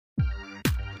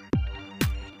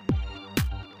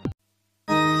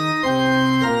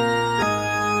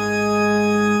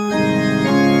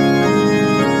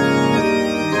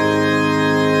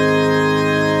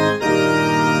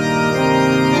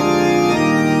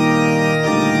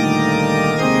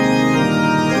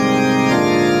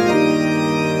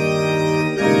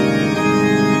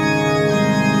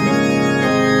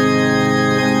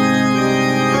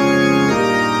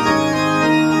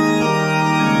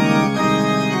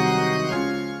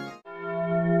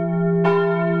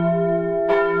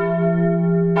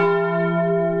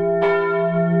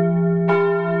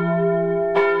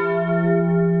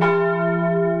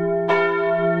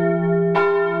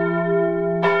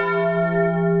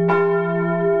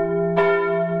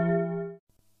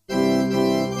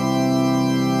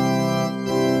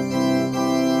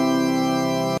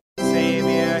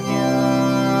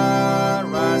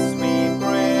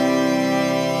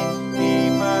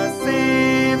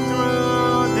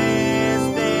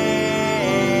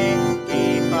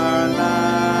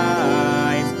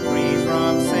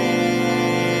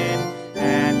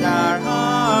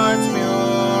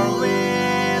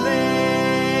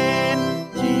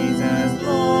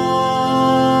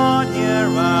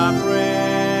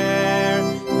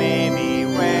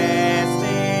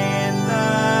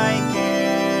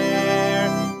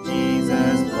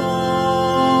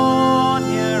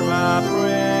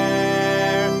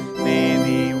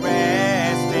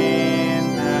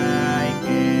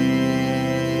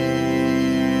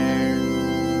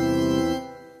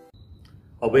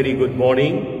very good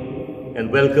morning and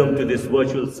welcome to this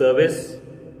virtual service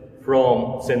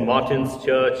from St. Martin's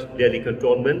Church, Delhi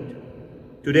Cantonment.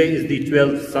 Today is the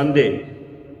 12th Sunday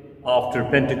after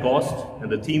Pentecost, and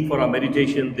the theme for our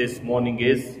meditation this morning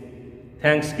is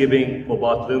Thanksgiving for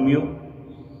Bartholomew,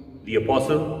 the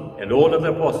Apostle, and all other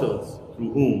apostles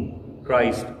through whom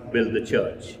Christ built the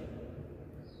church.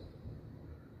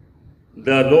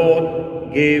 The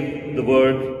Lord gave the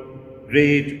word,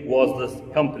 great was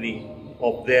the company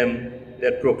of them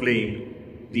that proclaimed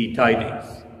the tidings.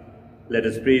 Let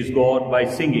us praise God by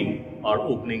singing our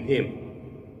opening hymn.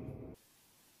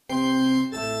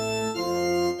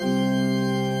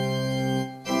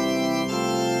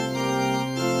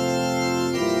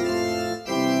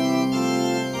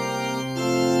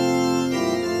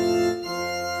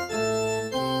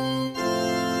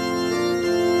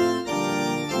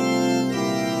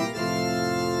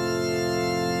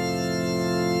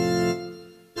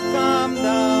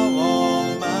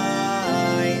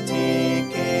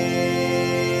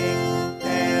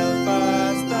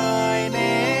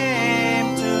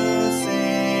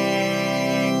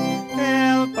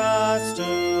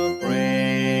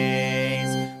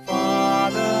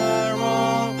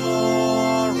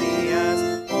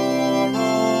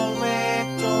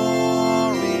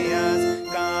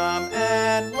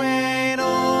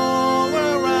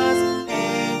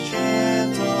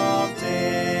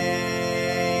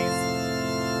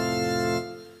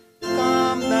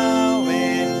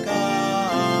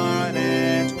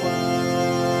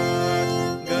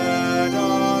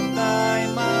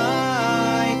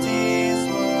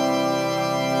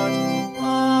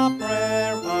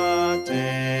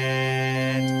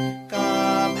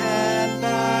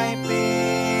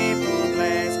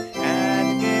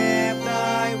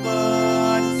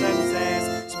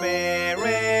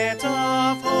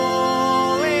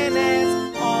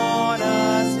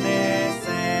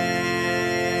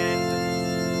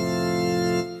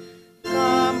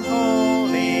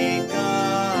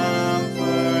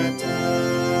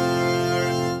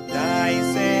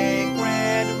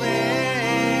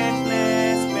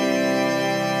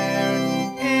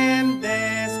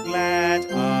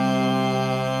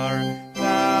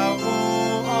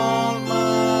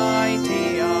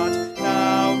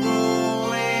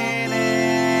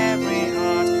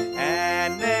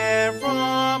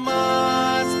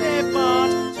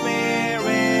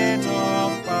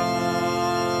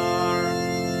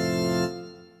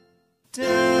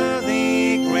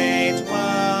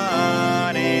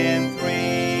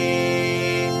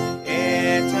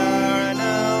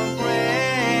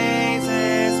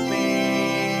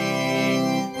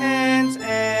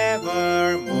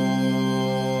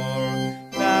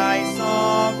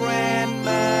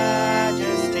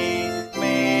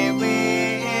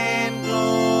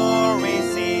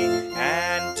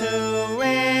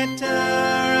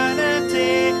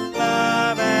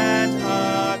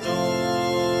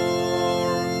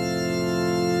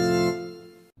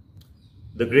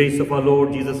 The grace of our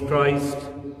Lord Jesus Christ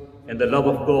and the love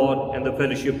of God and the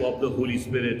fellowship of the Holy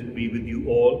Spirit be with you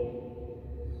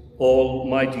all.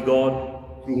 Almighty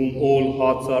God, through whom all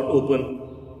hearts are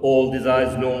open, all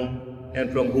desires known,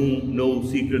 and from whom no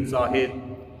secrets are hid,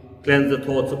 cleanse the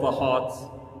thoughts of our hearts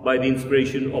by the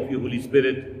inspiration of your Holy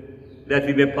Spirit, that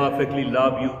we may perfectly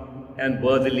love you and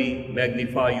worthily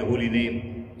magnify your holy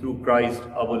name through Christ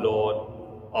our Lord.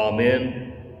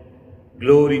 Amen.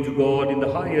 Glory to God in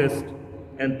the highest,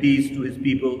 and peace to his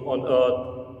people on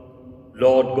earth.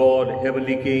 Lord God,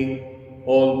 Heavenly King,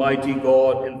 Almighty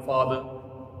God and Father,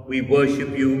 we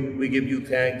worship you, we give you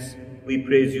thanks, we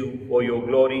praise you for your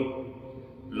glory.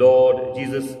 Lord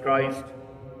Jesus Christ,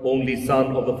 only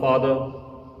Son of the Father,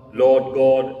 Lord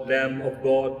God, Lamb of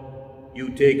God, you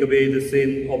take away the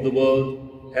sin of the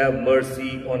world, have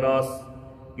mercy on us.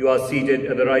 You are seated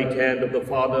at the right hand of the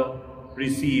Father,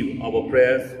 receive our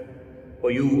prayers.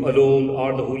 For you alone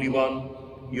are the Holy One,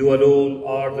 you alone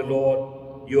are the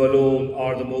Lord, you alone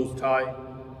are the Most High,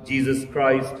 Jesus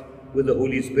Christ, with the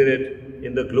Holy Spirit,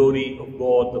 in the glory of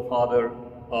God the Father.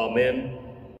 Amen.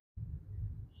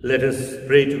 Let us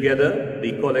pray together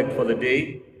the collect for the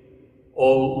day.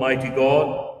 Almighty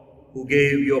God, who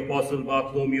gave your Apostle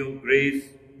Bartholomew grace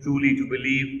truly to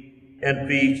believe and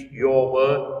preach your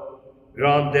word,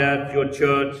 grant that your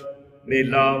church may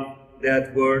love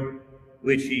that word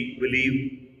which he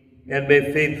believed, and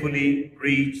may faithfully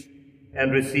preach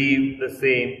and receive the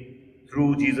same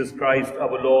through Jesus Christ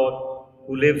our Lord,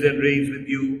 who lives and reigns with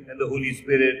you and the Holy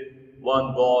Spirit,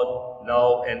 one God,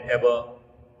 now and ever.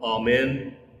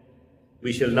 Amen.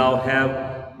 We shall now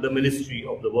have the ministry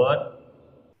of the word.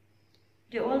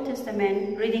 The Old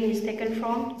Testament reading is taken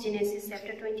from Genesis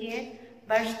chapter 28,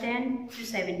 verse 10 to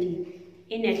 17.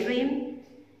 In a dream,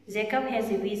 Jacob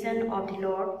has a vision of the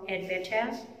Lord at Bethel,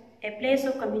 a place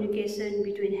of communication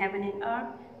between heaven and earth.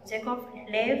 Jacob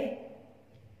left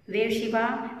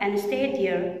Beersheba and stayed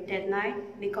there that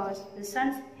night because the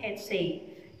sons had said.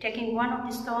 Taking one of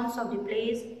the stones of the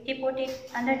place, he put it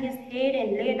under his head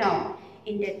and lay down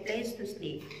in that place to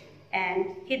sleep. And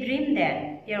he dreamed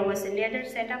that there was a ladder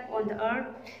set up on the earth,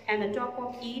 and the top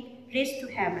of it reached to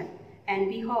heaven. And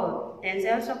behold, the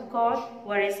angels of God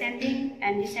were ascending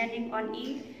and descending on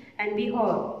it. And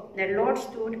behold, the Lord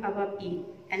stood above it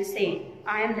and said,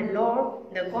 I am the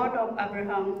Lord, the God of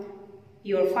Abraham,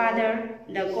 your father,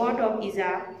 the God of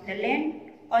Isaac. The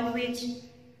land on which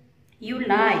you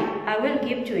lie, I will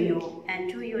give to you, and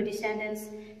to your descendants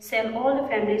shall all the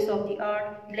families of the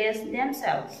earth bless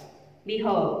themselves.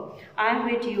 Behold, I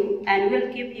am with you, and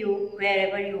will keep you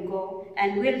wherever you go,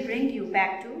 and will bring you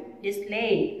back to this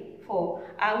land. For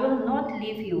I will not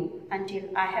leave you until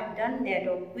I have done that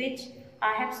of which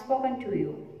I have spoken to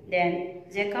you. Then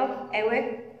Jacob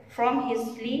awoke from his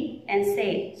sleep and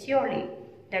said, Surely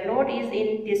the Lord is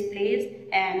in this place,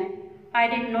 and I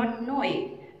did not know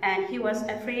it. And he was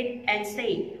afraid and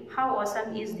said, How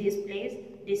awesome is this place!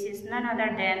 This is none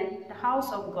other than the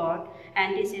house of God,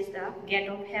 and this is the gate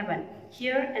of heaven.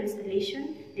 Hear and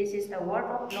listen. This is the word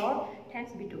of Lord.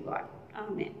 Thanks be to God.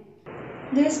 Amen.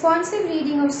 The responsive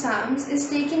reading of Psalms is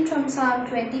taken from Psalm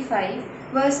 25,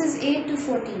 verses 8 to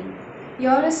 14.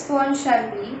 Your response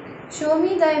shall be, Show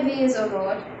me thy ways, O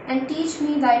Lord, and teach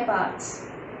me thy paths.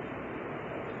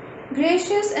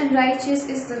 Gracious and righteous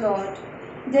is the Lord,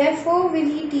 therefore will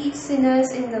he teach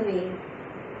sinners in the way.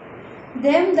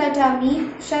 Them that are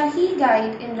meek shall he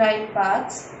guide in right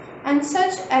paths, and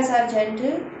such as are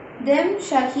gentle, them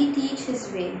shall he teach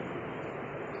his way.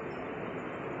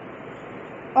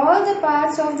 All the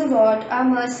paths of the Lord are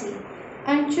mercy,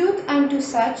 and truth unto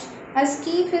such as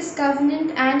keep his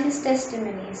covenant and his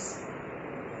testimonies.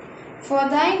 For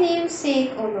thy name's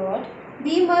sake, O Lord,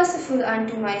 be merciful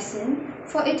unto my sin,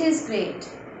 for it is great.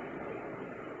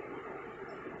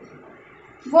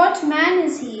 What man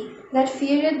is he that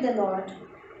feareth the Lord?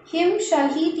 Him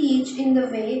shall he teach in the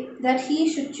way that he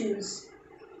should choose.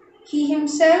 He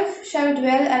himself shall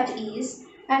dwell at ease,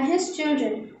 and his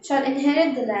children shall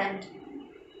inherit the land.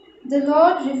 The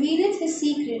Lord revealeth his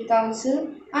secret counsel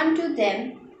unto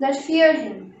them that fear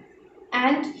him,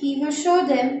 and he will show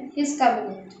them his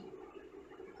covenant.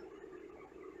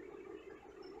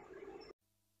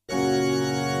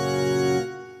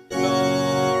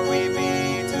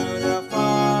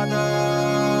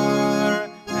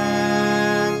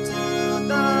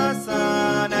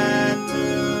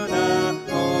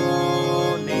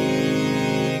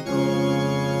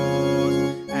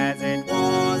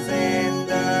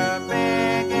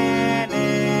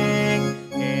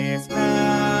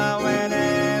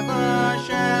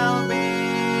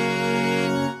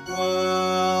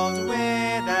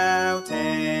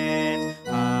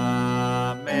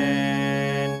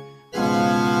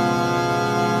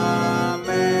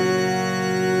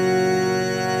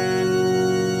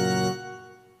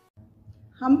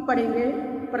 हम पढ़ेंगे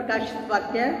प्रकाशित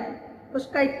वाक्य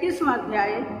उसका 21वां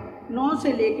अध्याय 9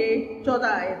 से लेके 14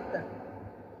 आयत तक।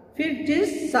 फिर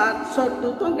जिस 7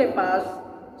 स्वर्गदूतों के पास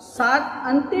 7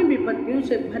 अंतिम विपत्तियों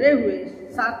से भरे हुए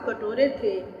 7 कटोरे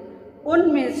थे,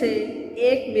 उनमें से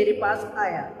एक मेरे पास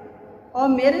आया और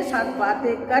मेरे साथ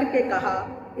बातें करके कहा,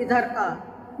 इधर आ,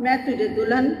 मैं तुझे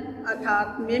दुल्हन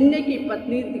अर्थात मेमने की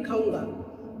पत्नी दिखाऊंगा।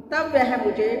 तब वह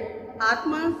मुझे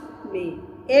आत्मा में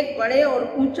एक बड़े और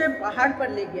ऊंचे पहाड़ पर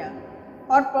ले गया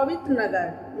और पवित्र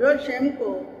नगर यरूशलेम को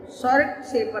स्वर्ग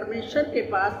से परमेश्वर के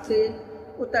पास से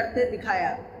उतरते दिखाया।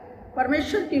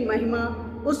 परमेश्वर की महिमा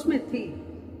उसमें थी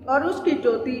और उसकी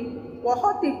ज्योति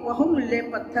बहुत ही बहुमूल्य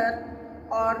पत्थर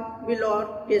और बिलौर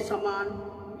के समान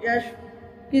यश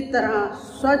की तरह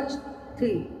स्वच्छ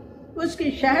थी।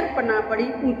 उसकी शहरपनाह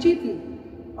बड़ी ऊंची थी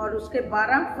और उसके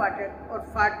 12 फाटक और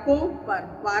फाटकों पर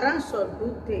 12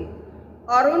 स्वर्गदूत थे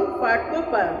और उन फाटकों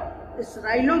पर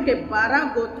इस्राएलियों के 12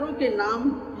 गोत्रों के नाम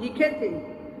लिखे थे।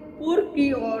 पूर्व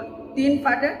की ओर 3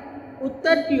 फाटक,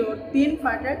 उत्तर की ओर 3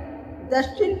 फाटक,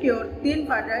 दक्षिण की ओर 3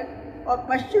 फाटक और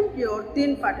पश्चिम की ओर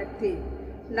 3 फाटक थे।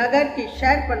 नगर की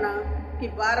शहरपनाह की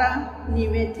 12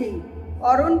 नींवें थी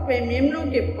और उन पे मेमनों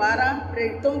के 12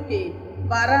 प्रेरितों के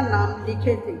 12 नाम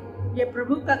लिखे थे। ये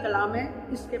प्रभु का कलाम है,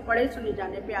 इसके पढ़े सुने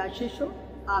जाने पे आशीष हो।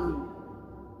 आमीन।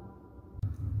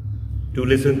 To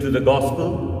listen to the gospel,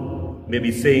 may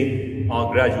we sing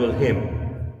our gradual hymn.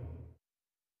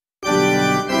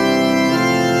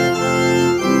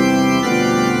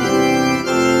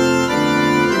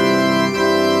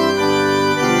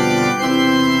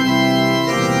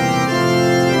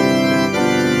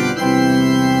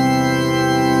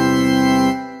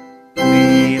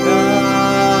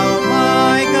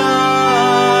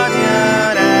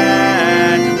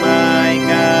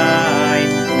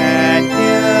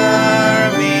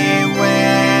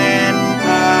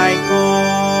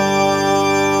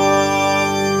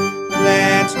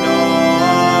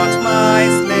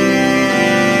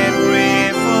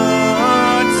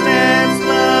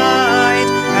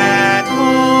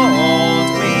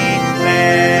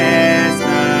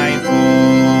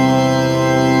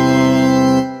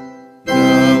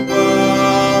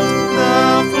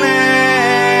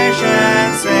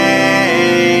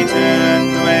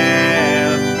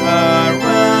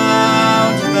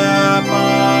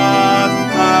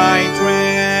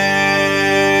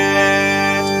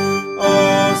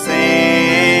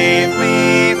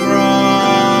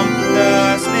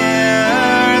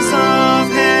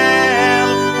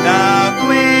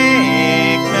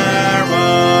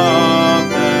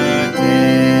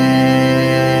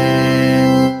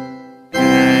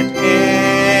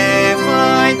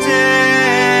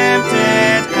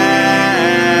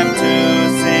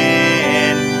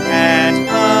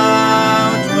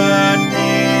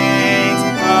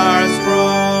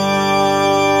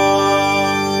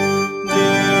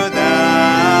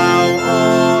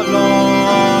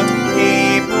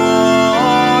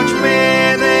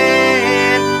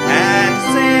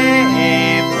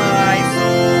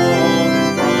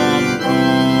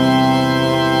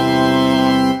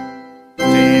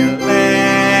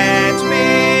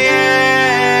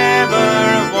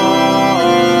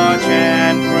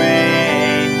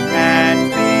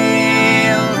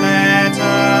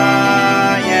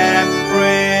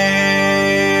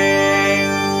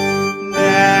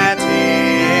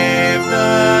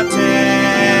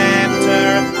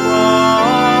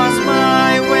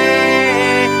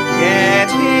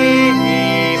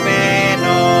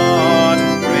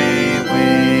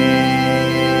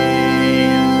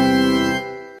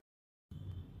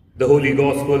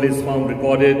 Holy Gospel is found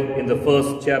recorded in the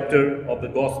first chapter of the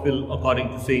Gospel according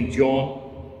to St.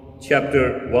 John,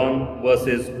 chapter 1,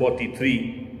 verses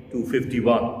 43 to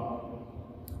 51.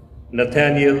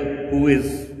 Nathanael, who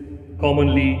is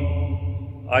commonly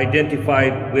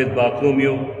identified with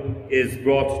Bartholomew, is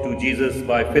brought to Jesus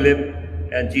by Philip,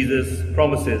 and Jesus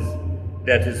promises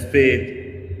that his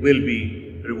faith will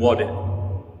be rewarded.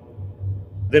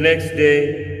 The next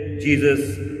day,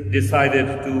 Jesus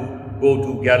decided to go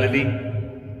to Galilee,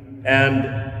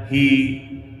 and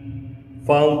he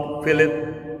found Philip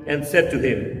and said to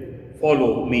him,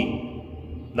 "Follow me."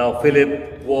 Now Philip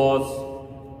was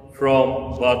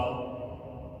from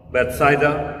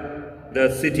Bethsaida, the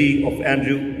city of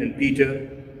Andrew and Peter.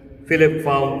 Philip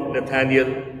found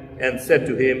Nathanael and said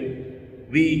to him,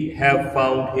 "We have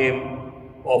found him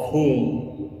of whom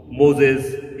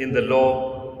Moses in the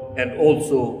law and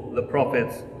also the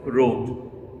prophets wrote,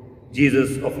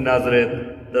 Jesus of Nazareth,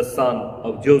 the son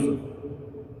of Joseph."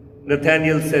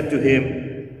 Nathanael said to him,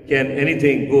 "Can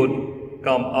anything good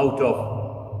come out of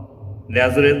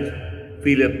Nazareth?"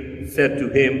 Philip said to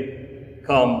him,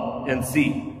 "Come and see."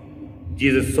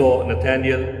 Jesus saw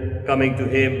Nathanael coming to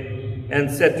him and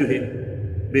said to him,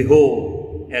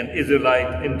 "Behold, an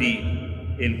Israelite indeed,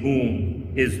 in whom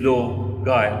is no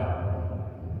guile."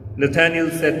 Nathanael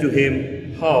said to him,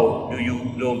 "How do you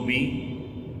know me?"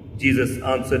 Jesus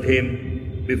answered him,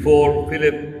 "Before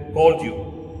Philip called you,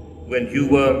 when you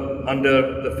were under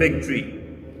the fig tree,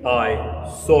 I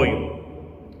saw you."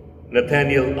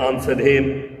 Nathanael answered him,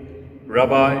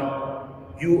 "Rabbi,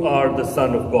 you are the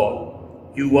Son of God.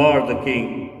 You are the King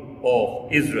of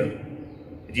Israel."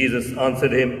 Jesus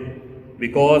answered him,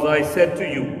 "Because I said to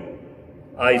you,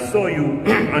 I saw you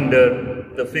under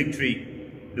the fig tree,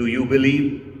 do you believe?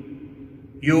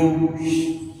 You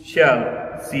shall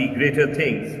see greater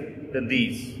things than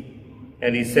these."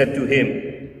 And he said to him,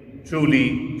 "Truly,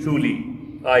 truly,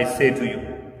 I say to you,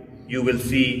 you will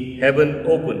see heaven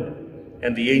opened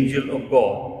and the angel of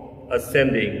God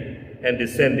ascending and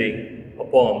descending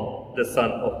upon the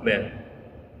Son of Man."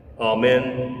 Amen.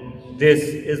 This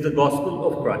is the gospel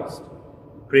of Christ.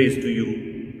 Praise to you,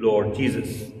 Lord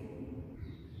Jesus.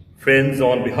 Friends,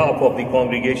 on behalf of the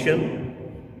congregation,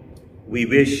 we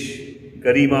wish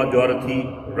Garima Dorothy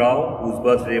Rao, whose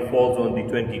birthday falls on the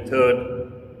 23rd,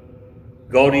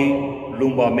 Gauri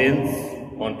Lumba Mins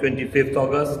on 25th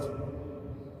August,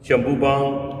 Shambubang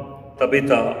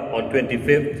Tabitha on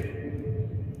 25th,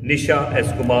 Nisha S.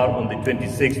 Kumar on the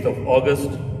 26th of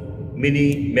August,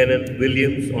 Minnie Menon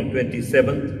Williams on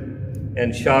 27th,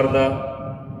 and Sharda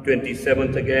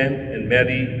 27th again, and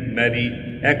Mary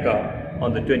Eka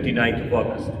on the 29th of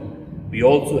August. We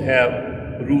also have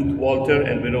Ruth Walter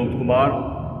and Vinod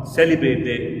Kumar celebrate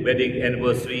their wedding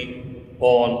anniversary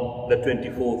on the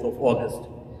 24th of August.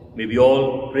 May we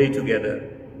all pray together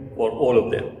for all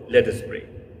of them. Let us pray.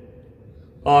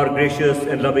 Our gracious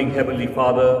and loving Heavenly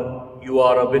Father, you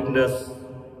are a witness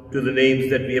to the names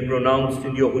that we have pronounced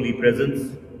in your holy presence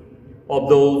of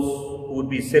those who would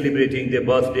be celebrating their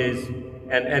birthdays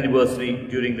and anniversary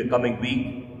during the coming week.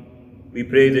 We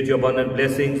pray that your abundant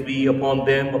blessings be upon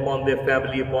them, upon their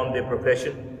family, upon their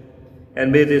profession.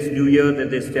 And may this new year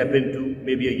that they step into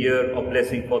may be a year of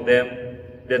blessing for them,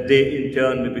 that they in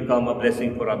turn may become a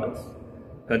blessing for others.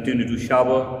 Continue to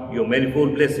shower your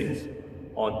manifold blessings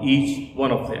on each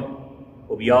one of them.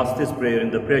 For we ask this prayer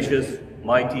in the precious,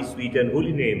 mighty, sweet and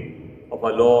holy name of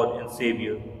our Lord and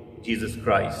Savior, Jesus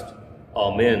Christ.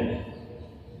 Amen.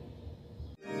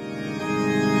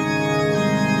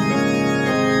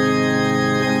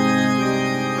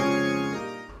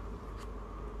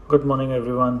 Good morning,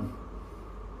 everyone,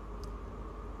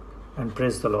 and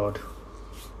praise the Lord.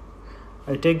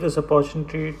 I take this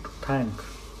opportunity to thank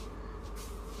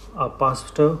our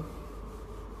pastor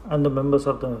and the members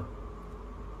of the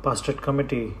pastorate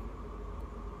committee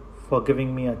for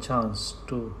giving me a chance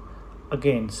to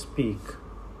again speak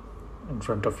in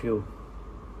front of you.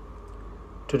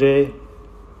 Today,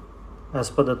 as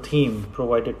per the theme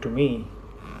provided to me,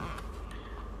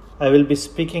 I will be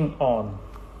speaking on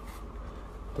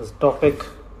this topic,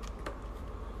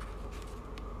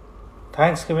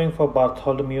 Thanksgiving for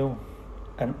Bartholomew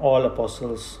and all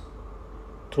apostles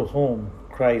through whom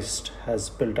Christ has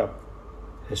built up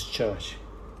his church.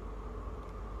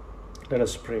 Let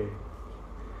us pray.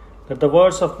 Let the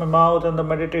words of my mouth and the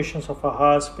meditations of our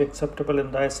hearts be acceptable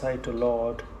in thy sight, O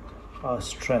Lord, our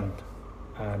strength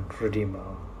and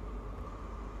Redeemer.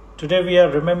 Today we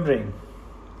are remembering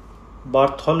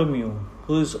Bartholomew,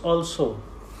 who is also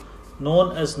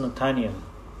known as Nathanael,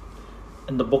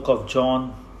 in the book of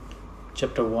John,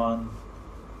 chapter 1,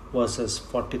 verses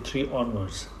 43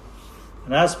 onwards.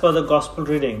 And as per the gospel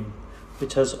reading,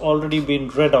 which has already been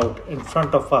read out in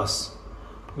front of us,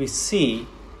 we see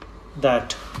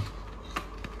that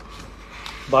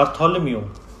Bartholomew,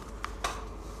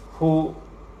 who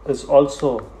is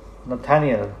also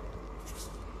Nathanael,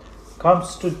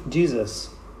 comes to Jesus,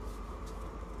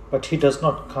 but he does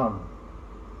not come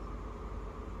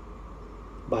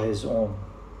by his own,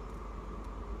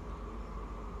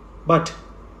 but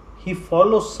he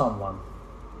follows someone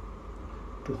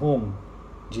to whom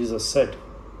Jesus said,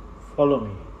 "Follow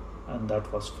me," and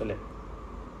that was Philip.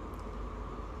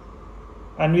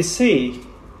 And we see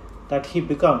that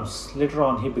later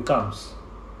on he becomes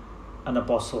an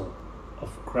apostle of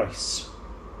Christ.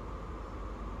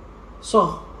 So,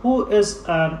 who is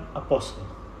an apostle?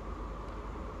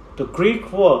 The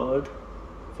Greek word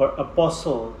for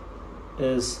apostle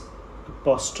is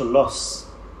apostolos,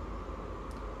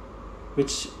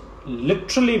 which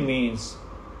literally means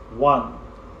one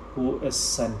who is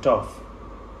sent off.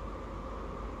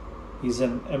 He's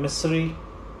an emissary,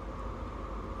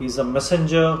 he's a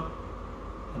messenger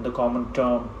in the common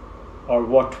term, or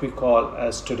what we call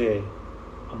as today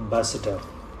ambassador.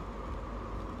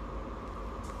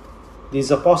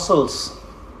 These apostles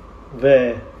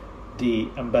were the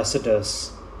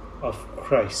ambassadors of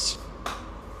Christ.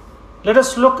 Let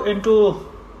us look into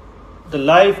the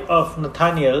life of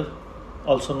Nathanael,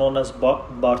 also known as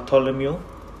Bartholomew.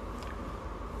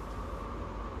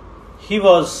 He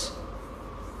was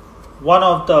one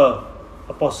of the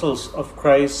apostles of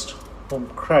Christ, whom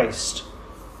Christ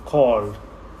called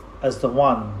as the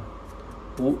one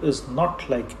who is not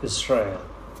like Israel,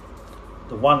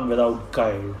 the one without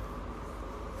guile.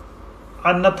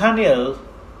 And Nathanael,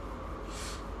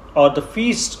 or the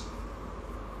feast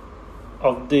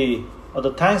of the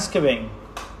Thanksgiving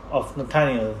of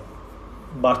Nathanael,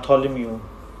 Bartholomew,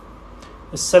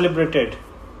 is celebrated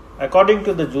according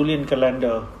to the Julian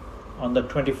calendar on the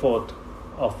 24th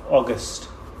of August.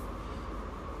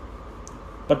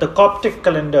 But the Coptic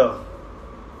calendar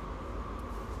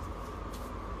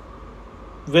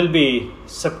will be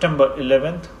September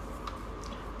 11th,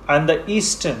 and the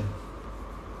Eastern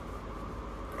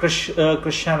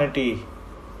Christianity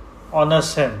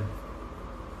honors him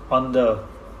on the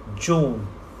June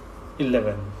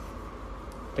 11th.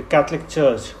 The Catholic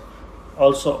Church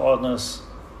also honors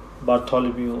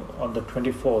Bartholomew on the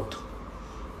 24th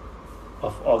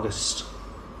of August.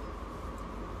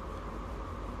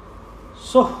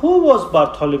 So, who was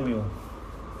Bartholomew?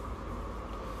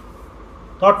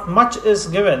 Not much is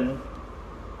given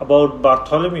about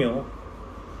Bartholomew,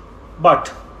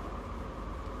 but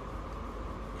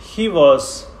he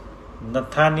was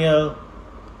Nathanael,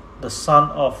 the son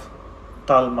of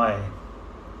Talmai,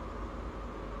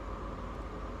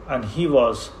 and he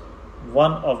was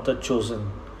one of the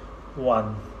chosen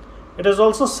one. It is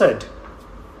also said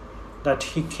that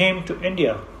he came to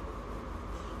India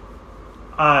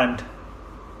and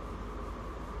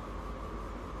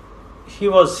he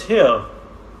was here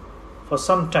for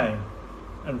some time,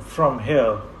 and from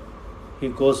here he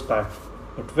goes back.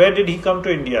 But where did he come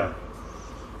to India?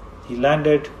 He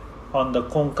landed on the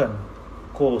Konkan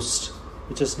coast,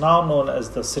 which is now known as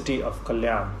the city of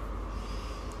Kalyan.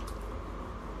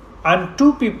 And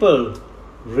two people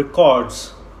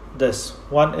records this.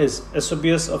 One is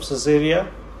Eusebius of Caesarea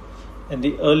in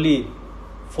the early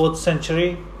 4th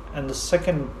century, and the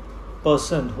second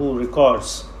person who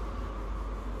records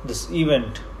this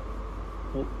event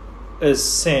is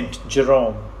Saint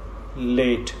Jerome,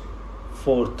 late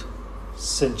 4th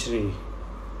century.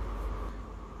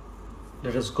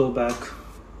 Let us go back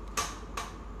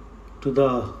to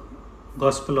the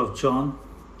Gospel of John,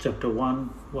 chapter 1,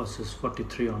 verses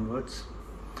 43 onwards.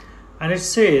 And it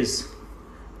says,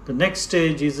 the next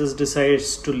day Jesus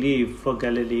decides to leave for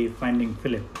Galilee. Finding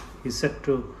Philip, he said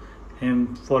to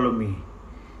him, "Follow me."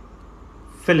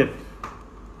 Philip,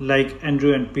 like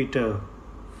Andrew and Peter,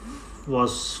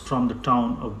 was from the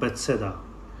town of Bethsaida.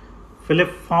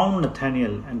 Philip found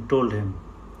Nathanael and told him,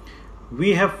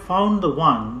 "We have found the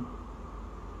one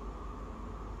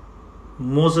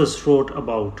Moses wrote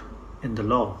about in the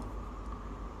law,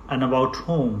 and about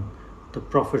whom the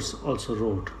prophets also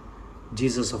wrote,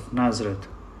 Jesus of Nazareth,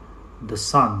 the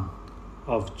son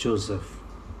of Joseph."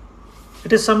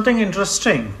 It is something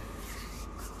interesting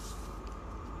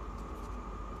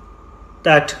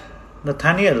that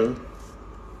Nathanael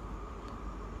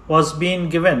was being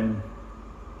given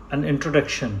an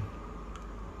introduction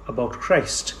about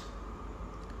Christ.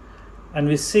 And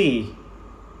we see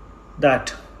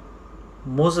that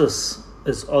Moses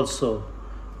is also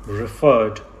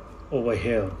referred over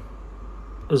here.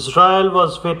 Israel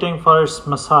was waiting for its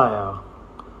Messiah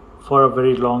for a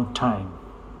very long time.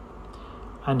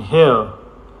 And here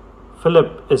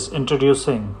Philip is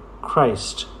introducing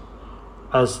Christ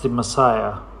as the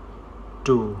Messiah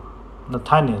to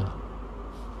Nathanael.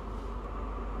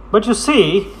 But you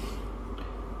see,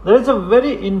 there is a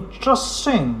very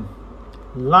interesting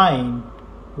line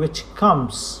which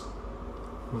comes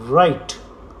right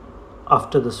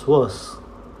after this verse.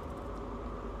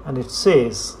 And it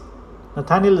says,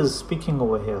 Nathanael is speaking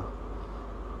over here.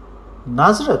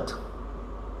 Nazareth,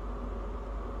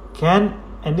 can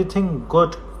anything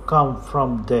good come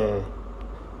from there?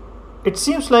 It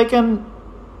seems like an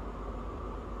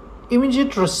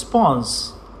immediate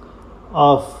response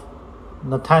of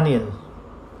Nathanael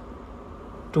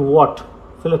to what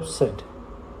Philip said.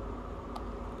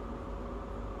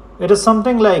 It is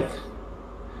something like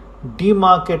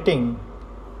demarcating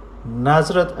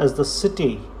Nazareth as the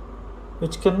city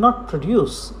which cannot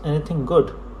produce anything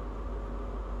good.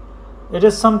 It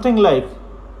is something like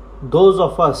those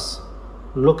of us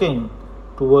looking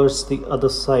towards the other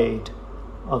side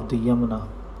of the Yamuna.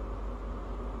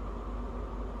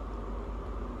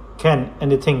 Can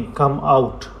anything come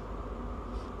out?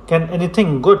 Can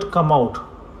anything good come out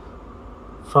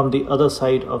from the other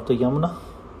side of the Yamuna?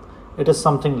 It is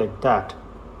something like that.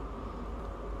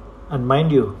 And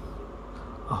mind you,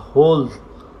 a whole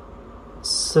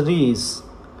series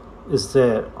is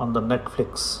there on the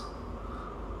Netflix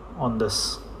on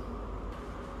this.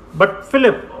 But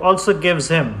Philip also gives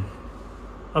him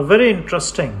a very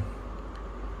interesting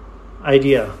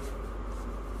idea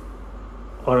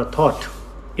or a thought.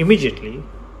 Immediately,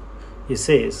 he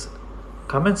says,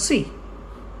 come and see.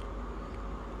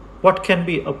 What can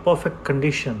be a perfect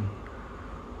condition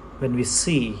when we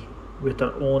see with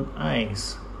our own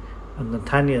eyes? And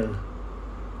Nathanael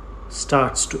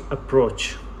starts to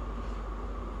approach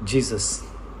Jesus.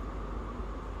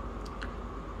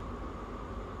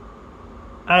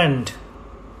 And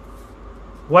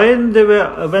when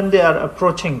they are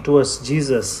approaching towards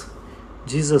Jesus,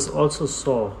 Jesus also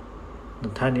saw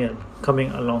Nathanael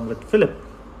coming along with Philip.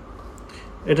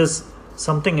 It is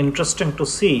something interesting to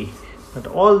see that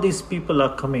all these people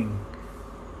are coming,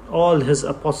 all his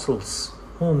apostles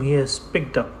whom he has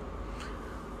picked up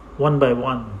one by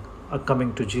one are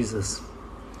coming to Jesus.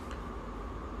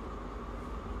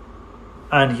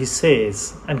 And he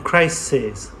says, and Christ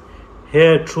says,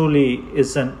 here truly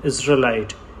is an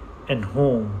Israelite in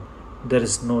whom there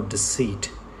is no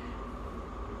deceit.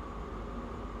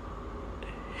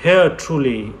 Here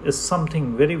truly is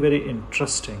something very, very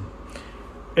interesting.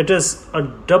 It is a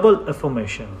double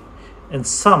affirmation. In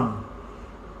some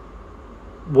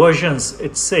versions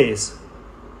it says,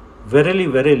 verily,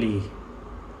 verily,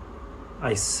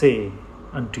 I say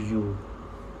unto you,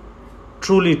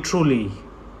 truly, truly,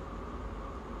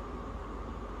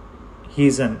 he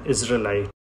is an Israelite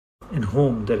in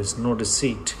whom there is no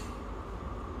deceit.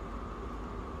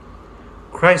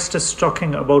 Christ is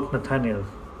talking about Nathanael.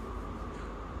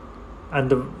 And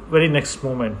the very next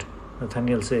moment,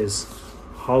 Nathanael says,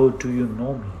 how do you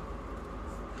know me?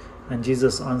 And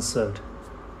Jesus answered,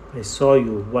 I saw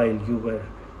you while you were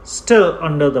still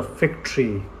under the fig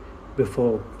tree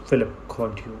before Philip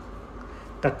called you.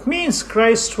 That means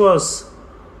Christ was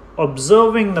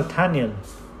observing Nathanael,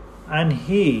 and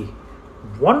he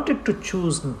wanted to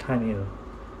choose Nathanael,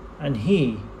 and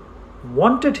he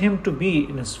wanted him to be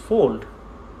in his fold.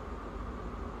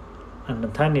 And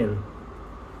Nathanael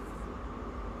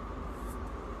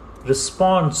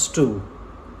responds to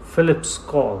Philip's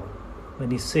call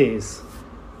when he says,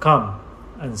 come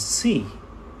and see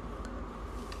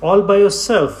all by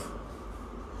yourself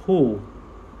who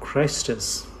Christ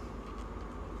is.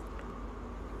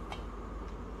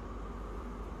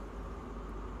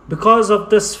 Because of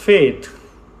this faith,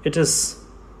 it is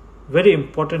very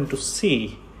important to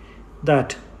see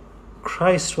that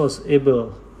Christ was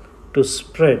able to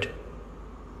spread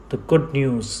the good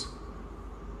news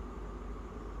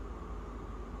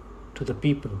to the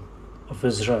people of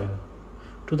Israel,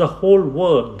 to the whole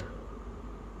world,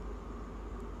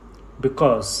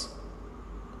 because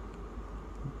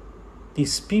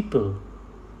these people,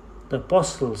 the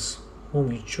apostles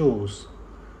whom he chose,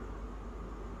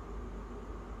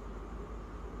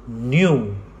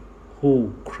 knew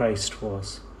who Christ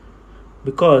was,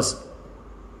 because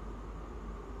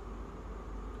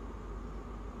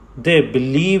they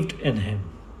believed in him.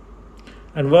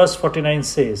 And verse 49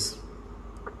 says,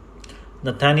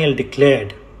 Nathanael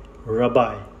declared,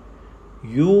 Rabbi,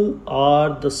 you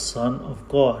are the Son of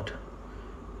God.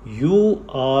 You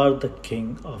are the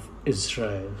King of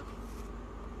Israel.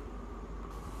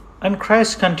 And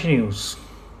Christ continues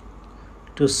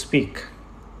to speak.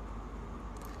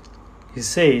 He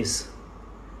says,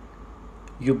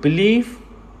 you believe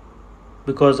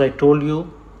because I told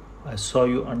you I saw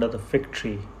you under the fig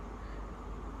tree.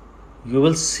 You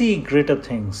will see greater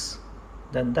things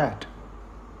than that.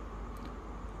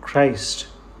 Christ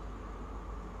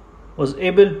was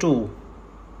able to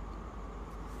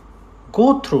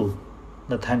go through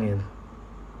Nathanael.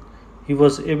 He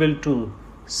was able to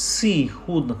see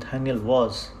who Nathanael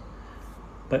was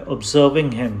by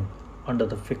observing him under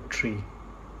the fig tree.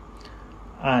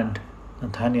 And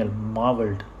Nathanael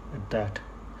marveled at that.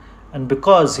 And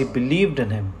because he believed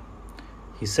in him,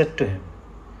 he said to him,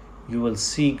 "You will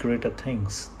see greater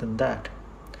things than that."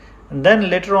 And then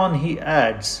later on he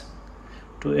adds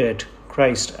to it,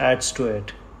 Christ adds to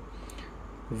it,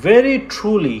 "Very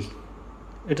truly,"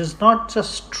 it is not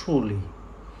just truly,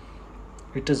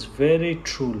 it is very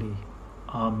truly,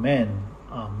 Amen,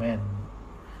 Amen,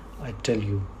 I tell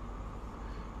you,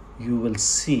 you will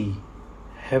see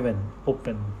heaven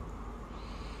open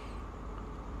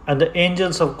and the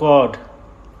angels of God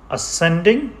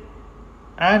ascending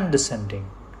and descending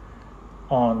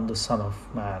on the Son of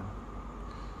Man.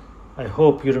 I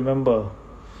hope you remember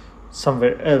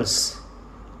somewhere else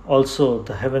also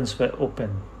the heavens were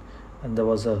open and there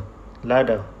was a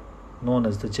ladder known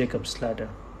as the Jacob's ladder,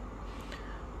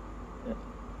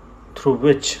 through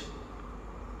which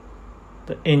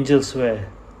the angels were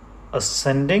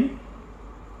ascending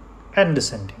and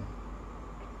descending.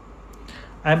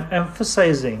 I'm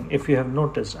emphasizing, if you have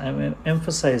noticed, I'm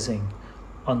emphasizing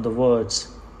on the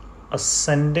words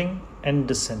ascending and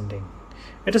descending.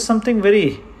 It is something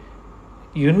very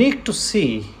unique to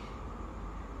see.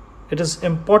 It is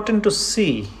important to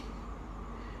see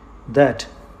that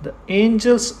the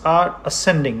angels are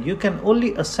ascending. You can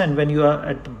only ascend when you are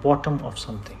at the bottom of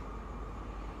something.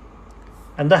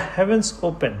 And the heavens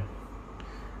open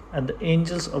and the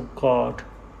angels of God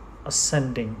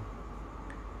ascending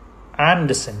and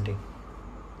descending.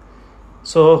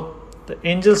 So the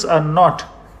angels are not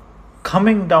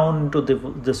coming down into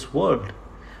this world,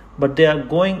 but they are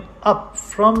going up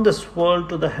from this world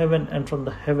to the heaven and from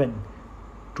the heaven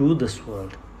to this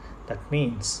world. That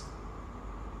means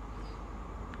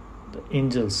the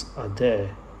angels are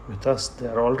there with us. They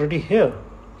are already here.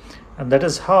 And that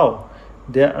is how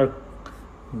they are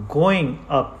going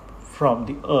up from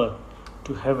the earth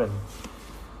to heaven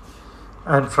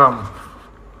and from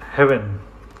heaven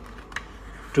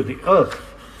to the earth.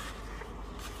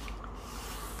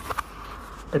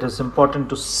 It is important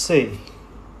to say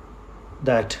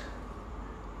that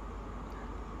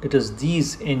it is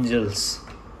these angels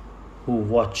who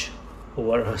watch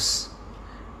over us.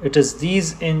 It is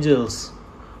these angels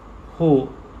who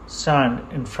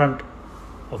stand in front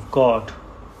of God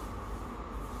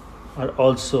are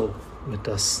also with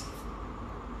us.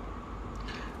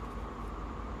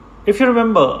 If you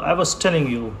remember, I was telling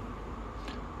you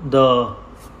the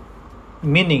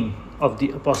meaning of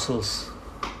the apostles,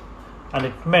 and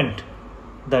it meant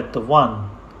that the one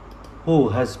who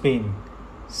has been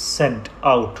sent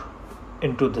out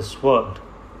into this world.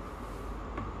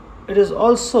 It is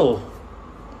also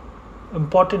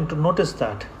important to notice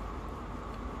that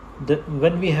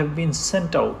when we have been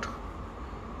sent out,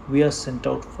 we are sent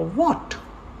out for what?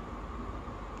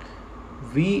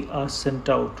 We are sent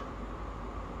out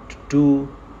to do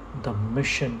the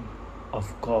mission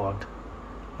of God.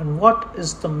 And what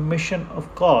is the mission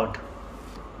of God?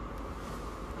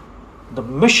 The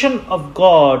mission of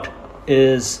God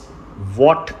is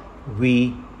what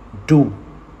we do.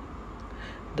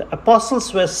 The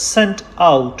apostles were sent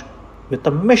out with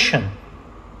a mission.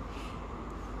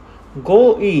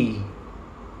 Go ye,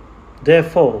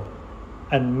 therefore,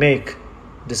 and make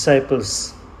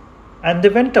disciples. And they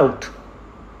went out.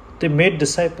 They made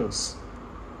disciples.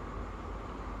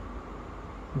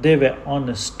 They were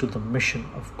honest to the mission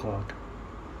of God.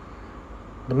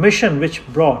 The mission which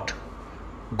brought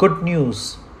good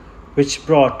news, which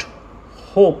brought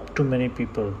hope to many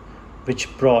people,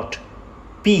 which brought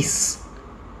peace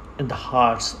in the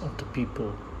hearts of the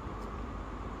people.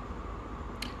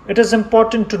 It is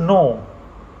important to know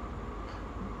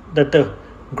that the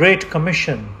Great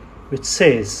Commission, which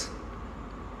says,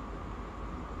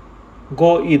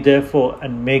 "Go ye therefore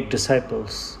and make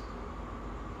disciples,"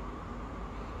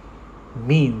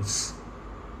 means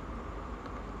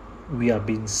we are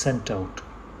being sent out.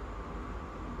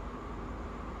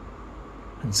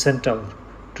 And sent out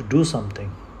to do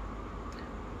something.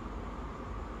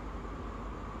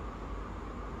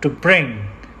 To bring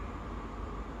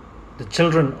the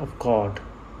children of God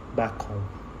back home.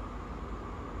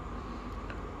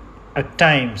 At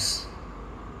times,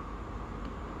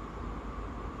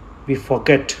 we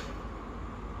forget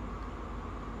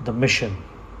the mission,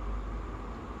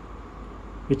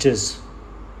 which is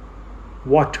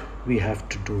what we have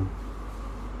to do.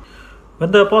 When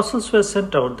the apostles were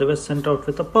sent out, they were sent out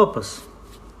with a purpose.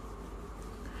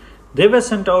 They were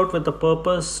sent out with a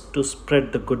purpose to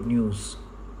spread the good news.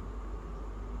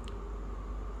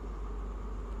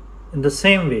 In the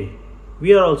same way,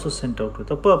 we are also sent out with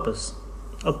a purpose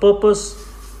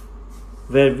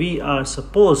where we are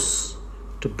supposed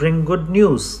to bring good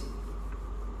news.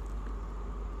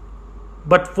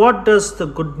 But what does the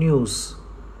good news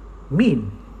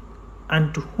mean,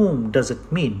 and to whom does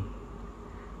it mean?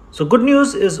 So good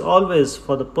news is always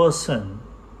for the person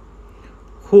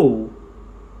who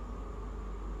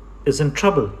is in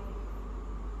trouble.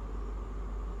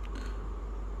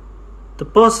 The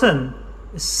person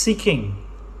is seeking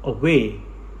a way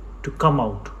to come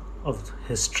out of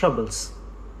his troubles.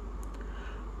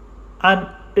 And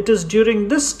it is during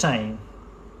this time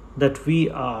that we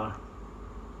are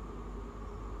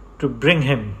to bring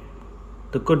him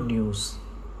the good news.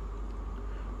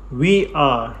 We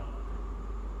are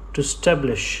to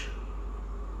establish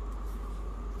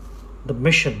the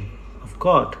mission of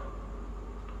God.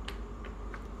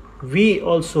 We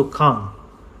also come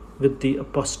with the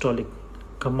apostolic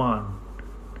command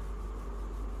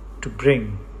to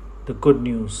bring the good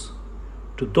news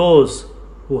to those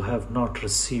who have not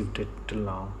received it till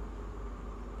now.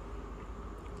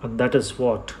 And that is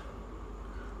what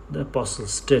the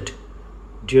apostles did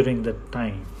during that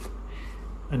time.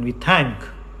 And we thank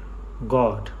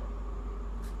God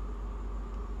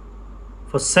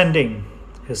for sending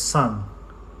His Son,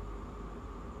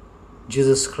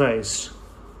 Jesus Christ,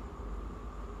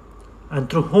 and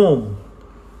through whom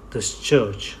this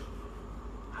church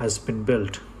has been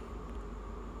built.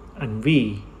 And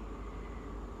we,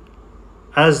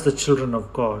 as the children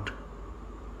of God,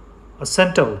 are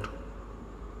sent out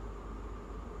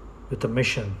with the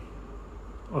mission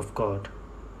of God.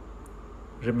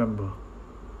 Remember,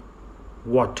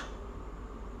 what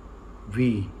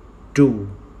we do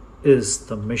is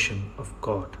the mission of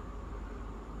God.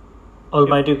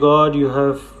 Almighty God, you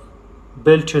have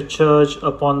built your church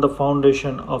upon the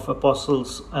foundation of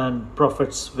apostles and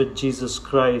prophets, with Jesus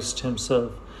Christ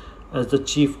Himself as the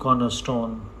chief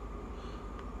cornerstone.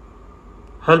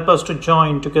 Help us to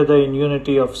join together in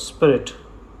unity of spirit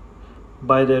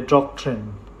by their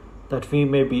doctrine, that we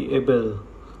may be able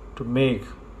to make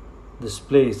this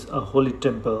place a holy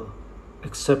temple,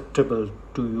 acceptable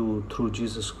to you through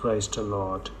Jesus Christ our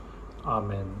Lord.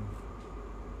 Amen.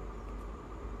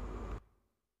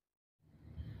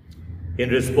 In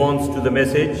response to the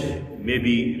message, may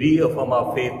we reaffirm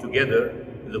our faith together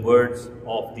with the words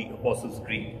of the Apostles'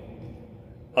 Creed.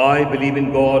 I believe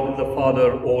in God, the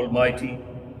Father Almighty,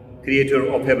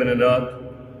 Creator of heaven and earth.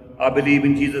 I believe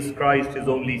in Jesus Christ, His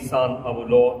only Son, our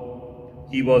Lord.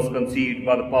 He was conceived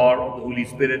by the power of the Holy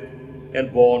Spirit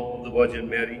and born of the Virgin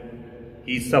Mary.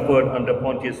 He suffered under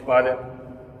Pontius Pilate,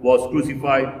 was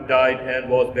crucified, died, and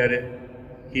was buried.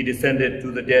 He descended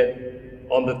to the dead.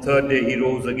 On the third day He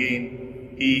rose again.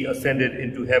 He ascended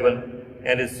into heaven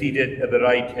and is seated at the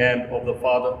right hand of the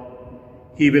Father.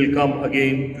 He will come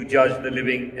again to judge the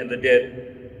living and the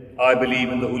dead. I believe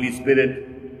in the Holy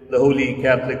Spirit, the Holy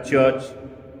Catholic Church,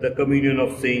 the communion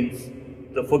of saints,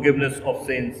 the forgiveness of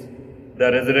sins,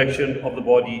 the resurrection of the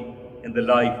body, and the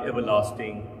life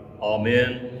everlasting.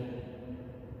 Amen.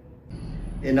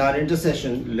 In our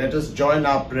intercession, let us join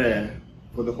our prayer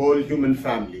for the whole human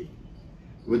family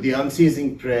with the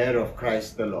unceasing prayer of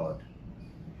Christ the Lord.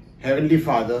 Heavenly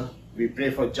Father, we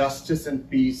pray for justice and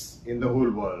peace in the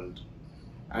whole world,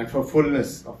 and for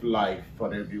fullness of life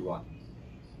for everyone.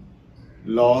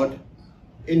 Lord,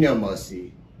 in your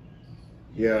mercy,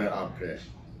 hear our prayer.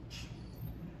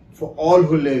 For all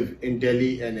who live in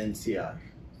Delhi and NCR,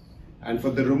 and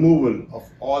for the removal of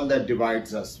all that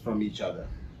divides us from each other,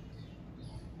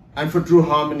 and for true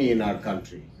harmony in our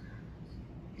country.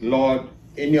 Lord,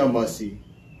 in your mercy,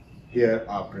 hear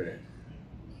our prayer.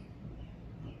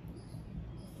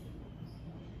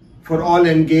 For all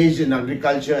engaged in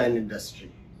agriculture and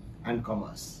industry and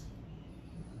commerce,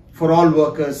 for all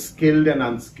workers skilled and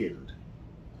unskilled,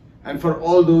 and for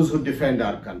all those who defend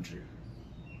our country.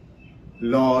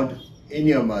 Lord, in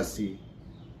your mercy,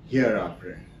 hear our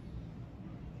prayer.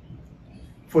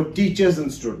 For teachers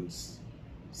and students,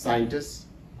 scientists,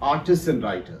 artists and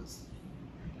writers,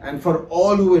 and for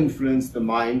all who influence the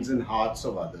minds and hearts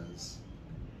of others.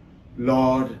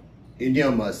 Lord, in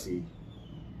your mercy,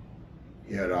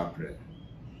 hear our prayer.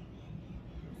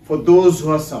 For those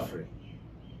who are suffering,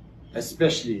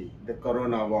 especially the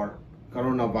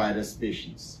coronavirus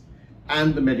patients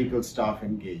and the medical staff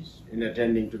engaged in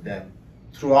attending to them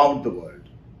throughout the world,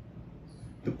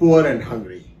 the poor and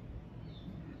hungry,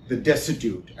 the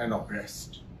destitute and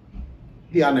oppressed,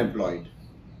 the unemployed,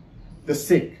 the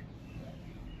sick,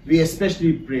 We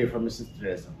especially pray for Mrs.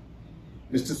 Teresa,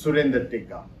 Mr. Surendra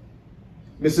Tigga,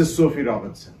 Mrs. Sophie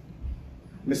Robertson,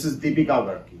 Mrs. Deepika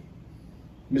Varki,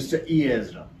 Mr. E.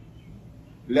 Ezra,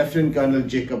 Lieutenant Colonel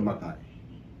Jacob Mackay,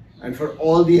 and for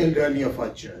all the elderly of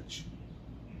our church,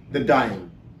 the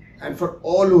dying, and for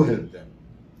all who help them.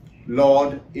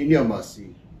 Lord, in your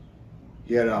mercy,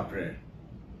 hear our prayer.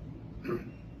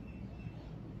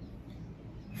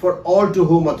 For all to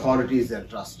whom authority is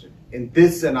entrusted in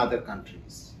this and other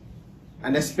countries,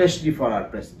 and especially for our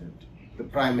President, the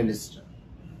Prime Minister,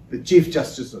 the Chief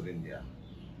Justice of India,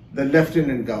 the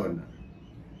Lieutenant Governor,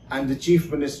 and the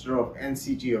Chief Minister of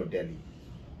NCT of Delhi,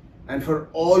 and for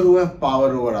all who have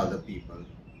power over other people,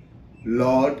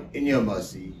 Lord, in your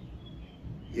mercy,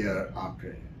 hear our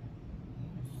prayer.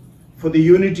 For the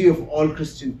unity of all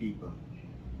Christian people,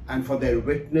 and for their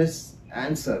witness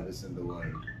and service in the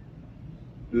world,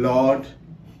 Lord,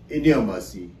 in your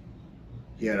mercy,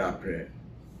 hear our prayer.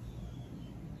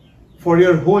 For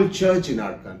your whole church in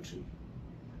our country,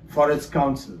 for its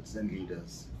councils and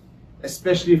leaders,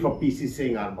 especially for P.C.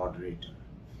 Singh, our moderator,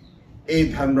 A.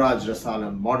 Dhanraj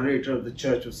Rasalam, moderator of the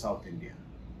Church of South India,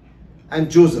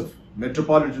 and Joseph,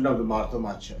 Metropolitan of the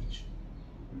Marthoma Church,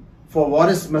 for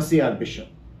Waris Masih, our Bishop,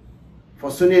 for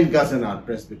Sunil Ghazan, our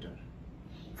Presbyter,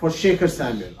 for Shekhar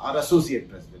Samuel, our Associate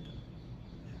Presbyter,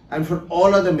 and for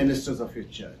all other ministers of your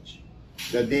church,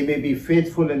 that they may be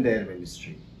faithful in their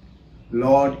ministry.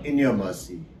 Lord, in your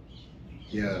mercy,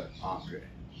 hear our prayer.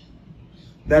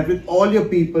 That with all your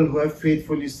people who have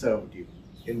faithfully served you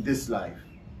in this life,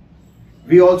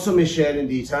 we also may share in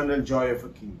the eternal joy of a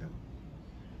kingdom.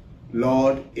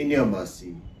 Lord, in your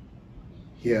mercy,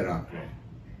 hear our prayer.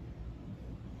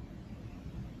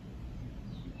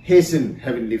 Hasten,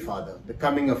 Heavenly Father, the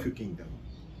coming of your kingdom,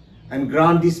 and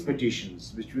grant these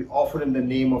petitions which we offer in the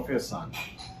name of your Son,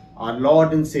 our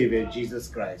Lord and Savior, Jesus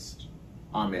Christ.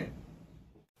 Amen.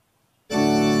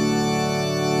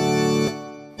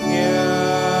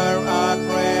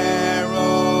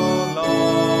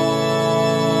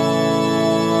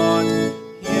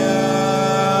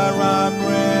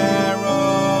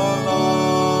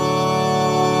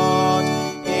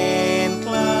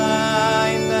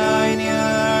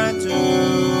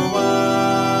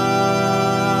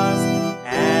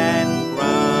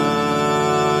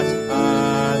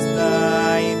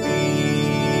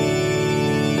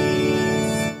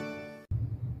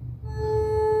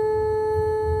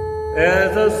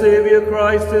 As the Savior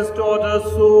Christ has taught us,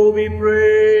 so we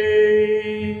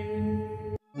pray.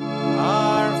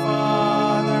 Our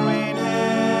Father in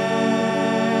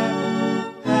heaven,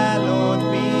 hallowed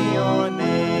be your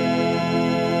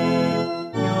name.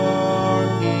 Your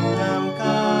kingdom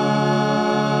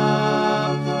come,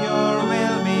 your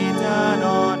will be done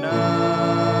on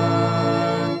earth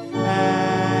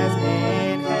as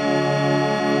in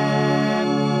heaven.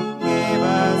 Give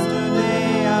us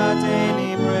today our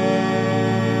daily bread.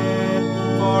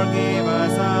 Forgive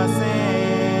us our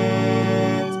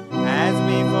sins, as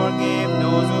we forgive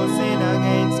those who sin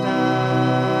against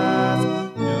us.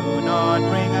 Do not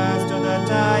bring us to the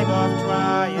time of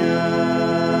trial,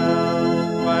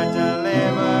 but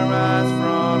deliver us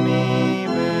from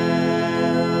evil.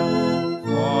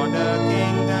 For the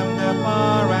kingdom, the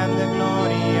power, and the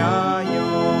glory are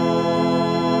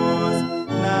yours,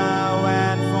 now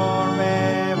and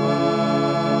forever.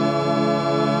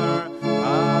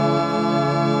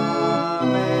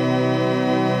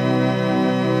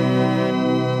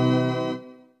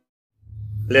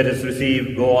 Let us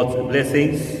receive God's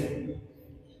blessings.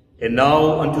 And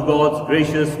now unto God's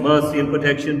gracious mercy and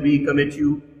protection we commit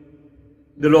you.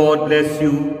 The Lord bless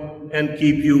you and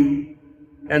keep you,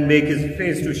 and make his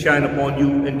face to shine upon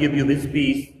you and give you his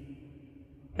peace.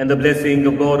 And the blessing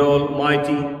of God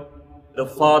Almighty, the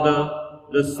Father,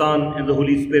 the Son, and the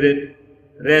Holy Spirit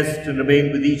rest and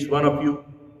remain with each one of you,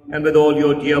 and with all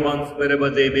your dear ones wherever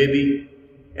they may be,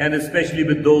 and especially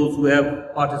with those who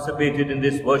have participated in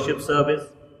this worship service,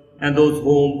 and those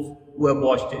homes who have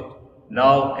watched it,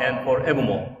 now and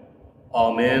forevermore.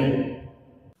 Amen.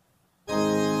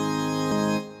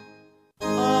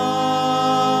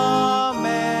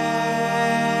 Amen.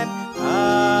 Amen.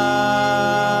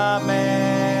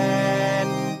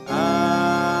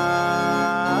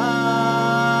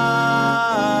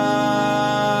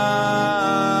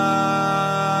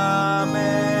 Amen.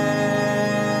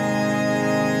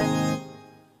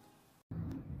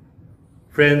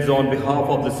 Friends, on behalf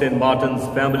of the St. Martin's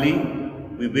family,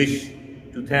 we wish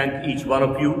to thank each one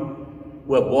of you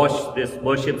who have watched this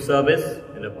worship service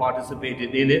and have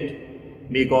participated in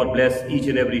it. May God bless each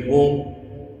and every home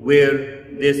where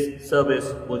this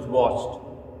service was watched.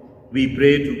 We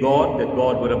pray to God that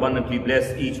God would abundantly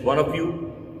bless each one of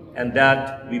you and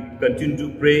that we continue to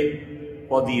pray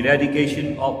for the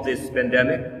eradication of this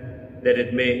pandemic, that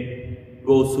it may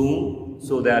go soon,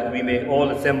 so that we may all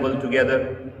assemble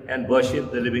together and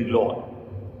worship the living Lord.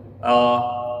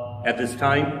 At this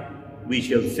time, we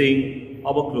shall sing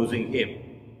our closing hymn.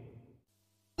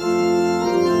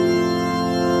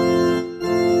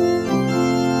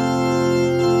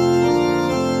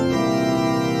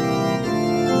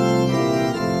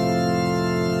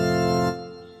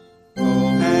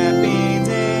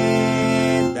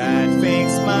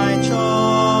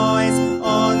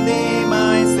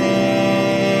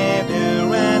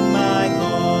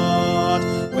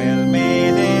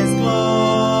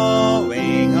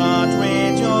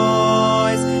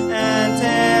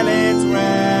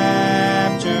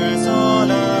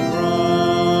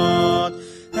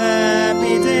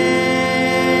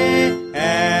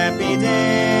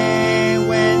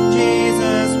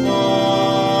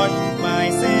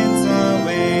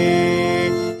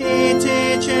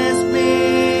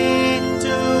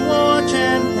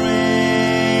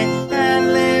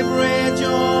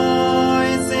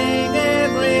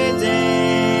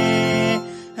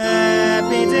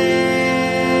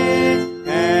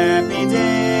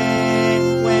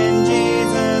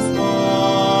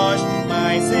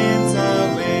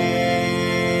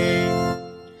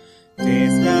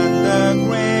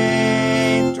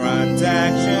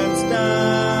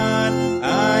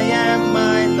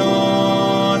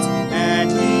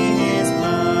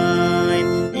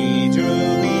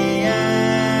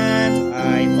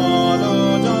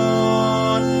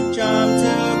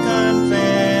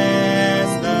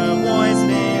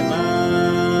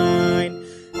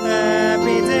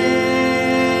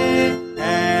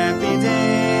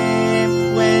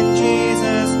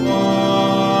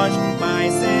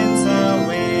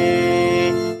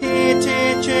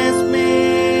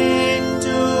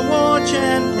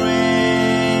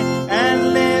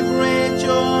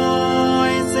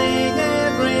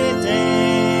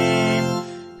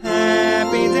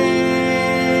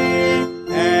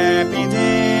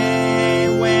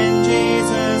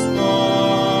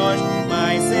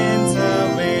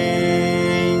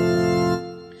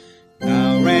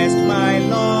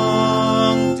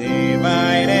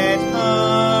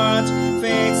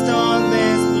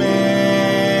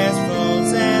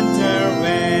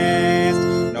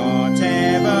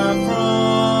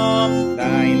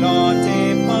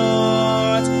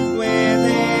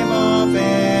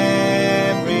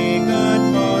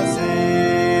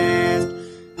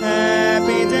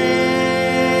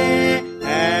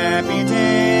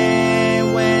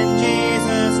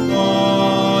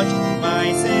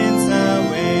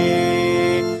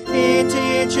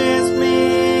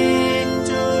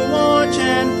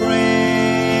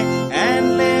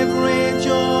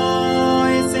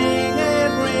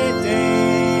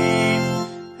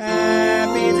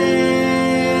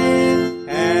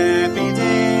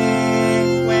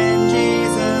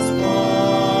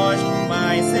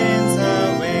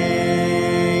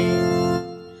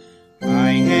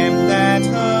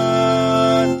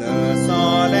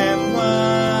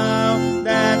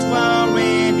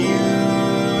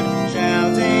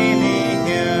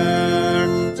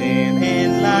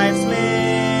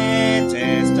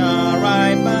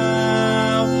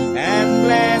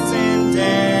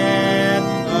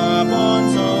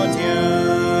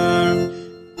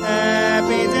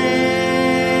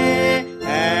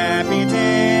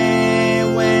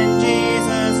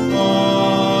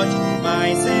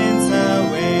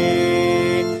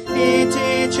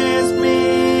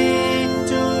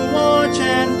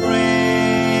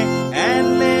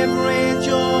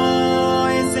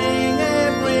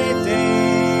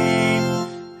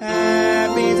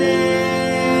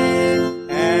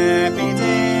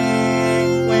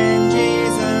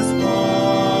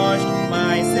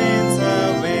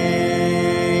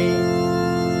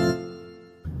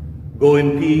 Go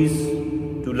in peace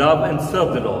to love and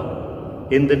serve the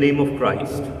Lord. In the name of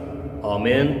Christ.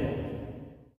 Amen.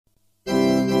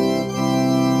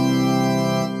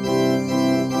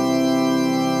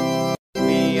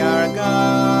 Be our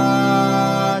guardian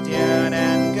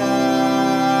and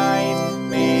guide.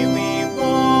 May we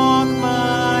walk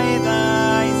by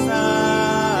thy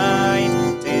side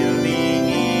till the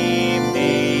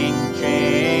evening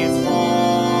shades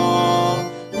fall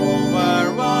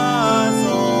over us,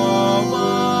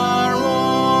 over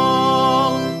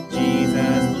all.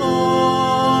 Jesus,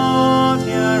 Lord,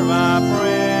 hear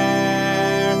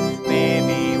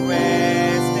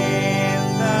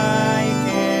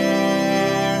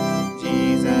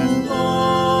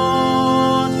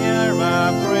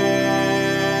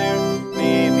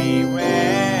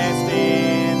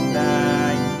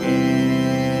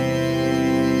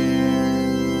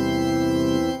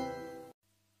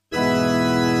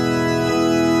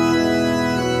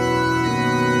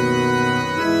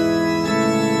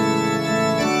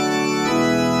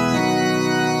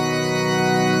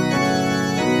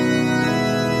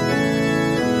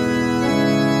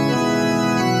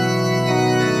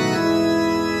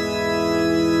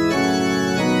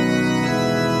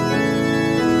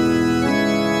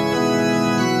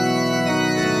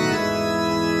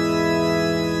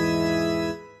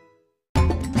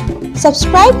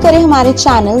subscribe करें हमारे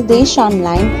channel देश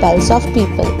online pulse of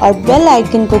people और bell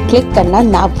icon को click करना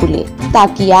ना भूलें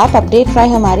ताकि आप अपडेट रहे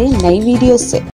हमारे नई वीडियो से।